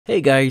Hey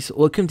guys,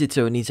 welcome to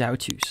Tony's How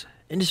To's.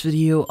 In this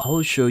video,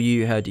 I'll show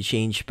you how to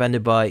change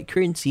Pandabuy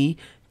currency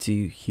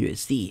to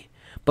USD.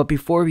 But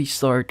before we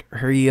start,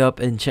 hurry up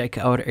and check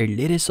out our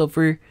latest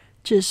offer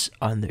just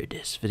under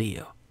this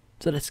video.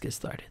 So let's get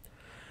started.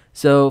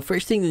 So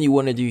first thing that you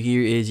want to do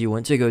here is you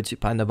want to go to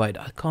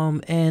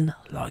pandabuy.com and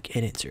log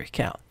in into your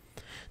account.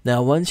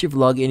 Now once you've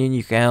logged in your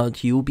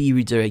account, you'll be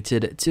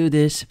redirected to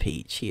this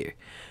page here.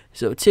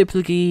 So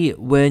typically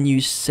when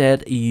you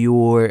set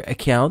your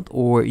account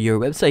or your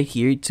website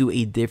here to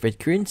a different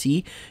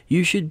currency,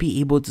 you should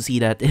be able to see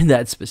that in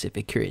that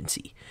specific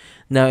currency.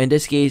 Now in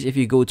this case, if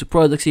you go to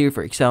products here,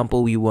 for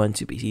example, we want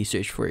to basically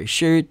search for a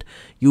shirt,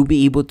 you'll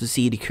be able to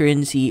see the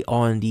currency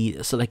on the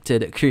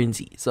selected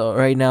currency. So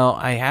right now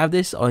I have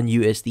this on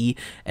USD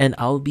and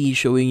I'll be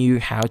showing you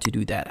how to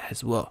do that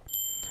as well.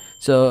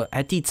 So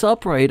at the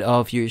top right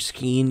of your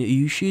screen,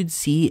 you should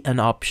see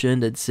an option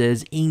that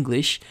says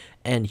English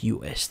and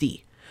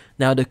USD.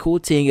 Now the cool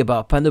thing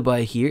about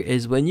Pandabuy here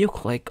is when you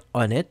click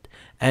on it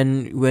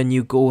and when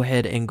you go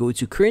ahead and go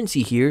to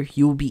currency here,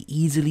 you'll be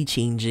easily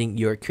changing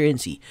your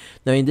currency.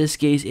 Now in this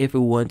case, if we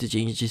want to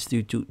change this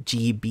to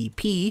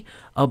GBP,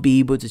 I'll be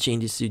able to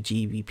change this to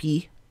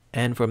GBP.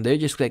 And from there,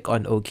 just click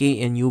on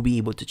OK and you'll be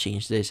able to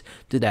change this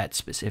to that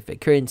specific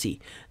currency.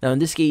 Now in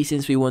this case,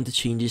 since we want to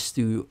change this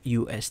to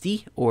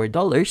USD or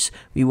dollars,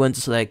 we want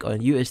to select on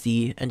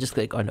USD and just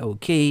click on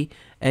OK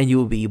and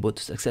you'll be able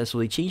to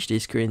successfully change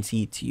this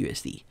currency to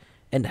USD.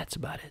 And that's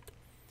about it.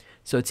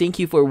 So thank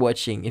you for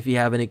watching. If you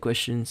have any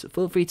questions,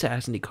 feel free to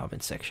ask in the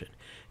comment section.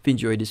 If you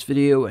enjoyed this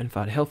video and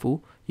found it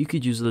helpful, you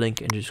could use the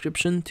link in the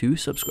description to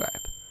subscribe.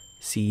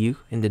 See you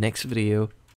in the next video.